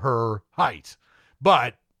of her height.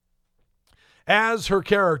 But as her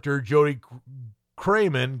character, Jodie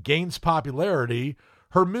Crayman, gains popularity,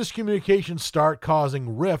 her miscommunications start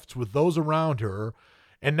causing rifts with those around her,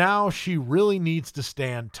 and now she really needs to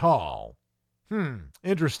stand tall.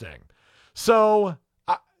 Interesting. So,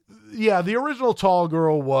 the original Tall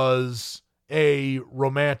Girl was a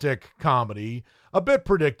romantic comedy, a bit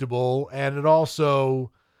predictable, and it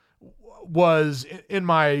also was, in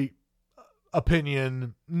my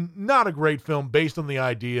opinion, not a great film based on the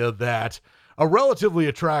idea that a relatively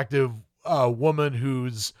attractive woman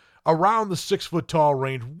who's around the 6 foot tall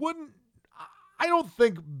range wouldn't, I don't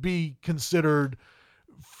think, be considered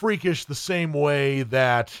freakish the same way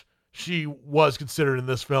that she was considered in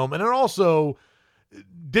this film. And it also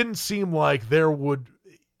didn't seem like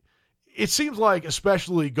it seems like,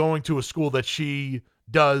 especially going to a school that she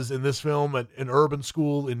does in this film, an urban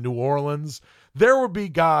school in New Orleans, there would be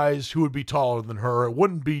guys who would be taller than her. It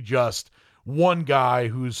wouldn't be just one guy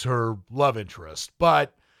who's her love interest.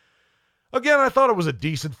 But again, I thought it was a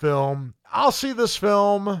decent film. I'll see this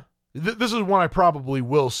film. This is one I probably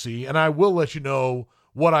will see, and I will let you know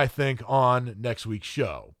what I think on next week's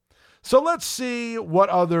show. So let's see what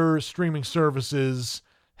other streaming services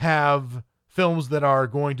have films that are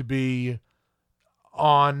going to be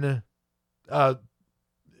on, that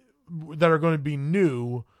are going to be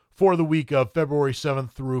new for the week of February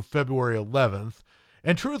 7th through February 11th.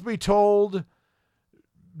 And truth be told,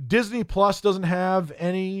 Disney Plus doesn't have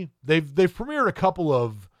any. They've premiered a couple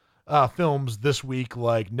of films this week,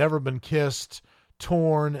 like Never Been Kissed,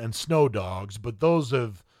 Torn, and Snow Dogs, but those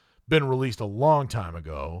have been released a long time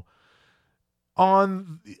ago.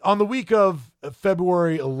 On the week of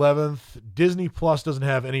February 11th, Disney Plus doesn't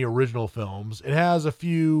have any original films. It has a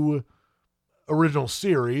few original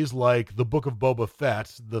series, like The Book of Boba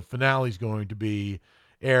Fett. The finale is going to be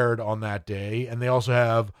aired on that day. And they also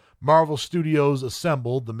have Marvel Studios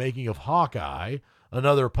Assembled, The Making of Hawkeye,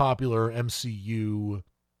 another popular MCU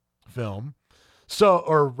film.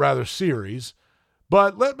 Or rather series.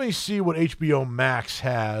 But let me see what HBO Max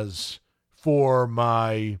has for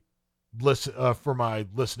my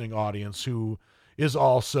listening audience, who is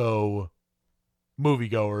also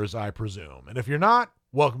moviegoers, I presume. And if you're not,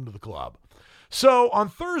 welcome to the club. So on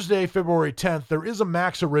Thursday, February 10th, there is a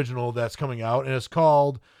Max original that's coming out, and it's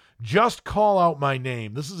called Just Call Out My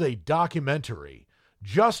Name. This is a documentary.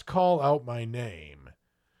 Just Call Out My Name.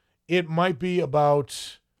 It might be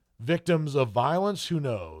about victims of violence, who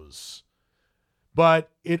knows?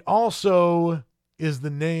 But it also is the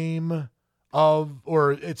name of,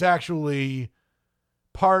 or it's actually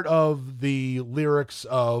part of the lyrics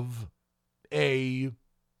of a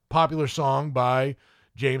popular song by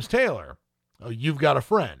James Taylor, You've Got a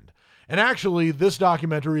Friend. And actually, this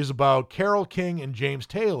documentary is about Carole King and James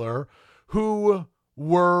Taylor, who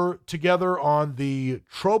were together on the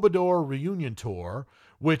Troubadour Reunion Tour,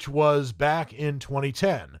 which was back in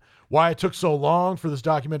 2010. Why it took so long for this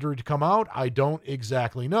documentary to come out, I don't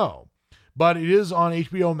exactly know. But it is on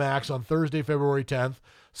HBO Max on Thursday, February 10th,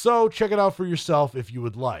 so check it out for yourself if you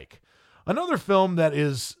would like. Another film that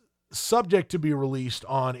is subject to be released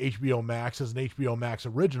on HBO Max as an HBO Max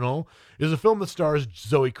original is a film that stars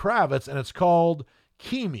Zoe Kravitz, and it's called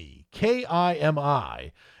Kimi, Kimi.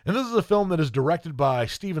 And this is a film that is directed by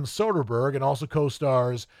Steven Soderbergh and also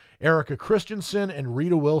co-stars Erica Christensen and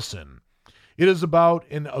Rita Wilson. It is about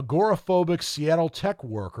an agoraphobic Seattle tech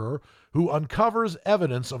worker who uncovers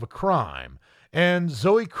evidence of a crime. And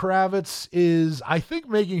Zoe Kravitz is, I think,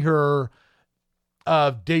 making her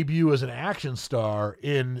debut as an action star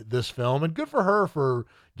in this film. And good for her for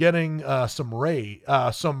getting some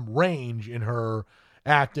range in her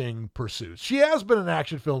acting pursuits. She has been in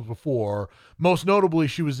action films before. Most notably,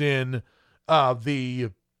 she was in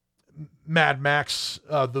the Mad Max,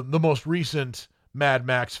 the most recent Mad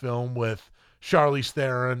Max film with Charlize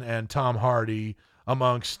Theron and Tom Hardy,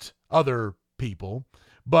 amongst other people.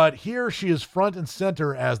 But here she is front and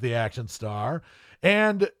center as the action star.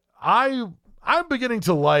 And I'm beginning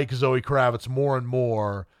to like Zoe Kravitz more and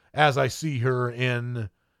more as I see her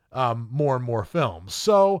in more and more films.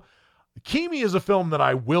 So Kimi is a film that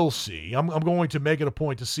I will see. I'm going to make it a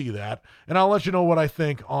point to see that, and I'll let you know what I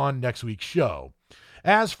think on next week's show.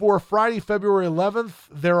 As for Friday, February 11th,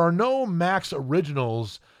 there are no Max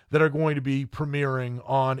originals that are going to be premiering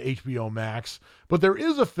on HBO Max, but there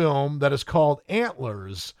is a film that is called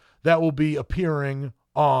Antlers that will be appearing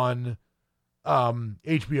on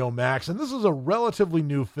HBO Max, and this is a relatively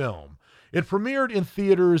new film. It premiered in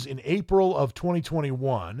theaters in April of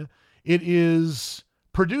 2021. It is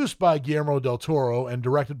produced by Guillermo del Toro and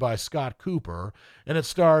directed by Scott Cooper, and it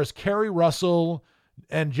stars Kerry Russell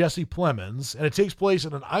and Jesse Plemons, and it takes place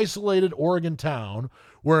in an isolated Oregon town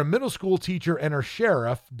where a middle school teacher and her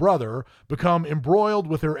sheriff brother become embroiled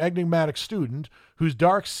with her enigmatic student, whose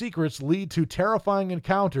dark secrets lead to terrifying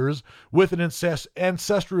encounters with an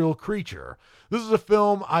ancestral creature. This is a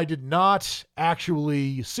film I did not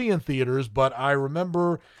actually see in theaters, but I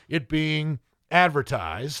remember it being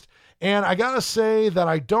advertised, and I gotta say that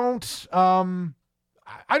I don't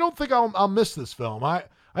think I'll miss this film. I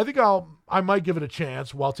think I might give it a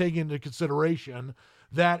chance while taking into consideration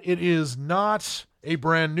that it is not a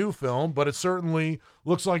brand new film, but it certainly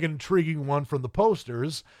looks like an intriguing one from the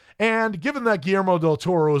posters. And given that Guillermo del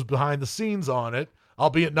Toro is behind the scenes on it,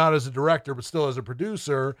 albeit not as a director, but still as a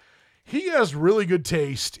producer, he has really good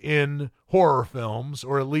taste in horror films,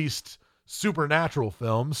 or at least supernatural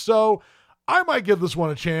films. So I might give this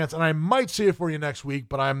one a chance, and I might see it for you next week,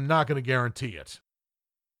 but I'm not going to guarantee it.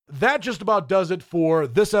 That just about does it for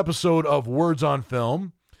this episode of Words on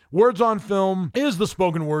Film. Words on Film is the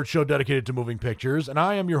spoken word show dedicated to moving pictures, and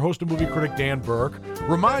I am your host and movie critic, Dan Burke,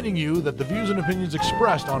 reminding you that the views and opinions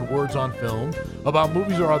expressed on Words on Film about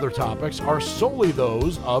movies or other topics are solely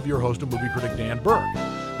those of your host and movie critic, Dan Burke.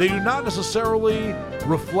 They do not necessarily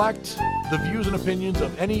reflect the views and opinions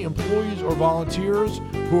of any employees or volunteers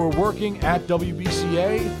who are working at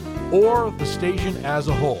WBCA or the station as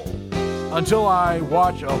a whole. Until I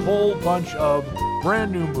watch a whole bunch of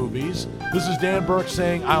brand new movies, this is Dan Burke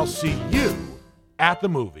saying I'll see you at the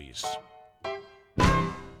movies.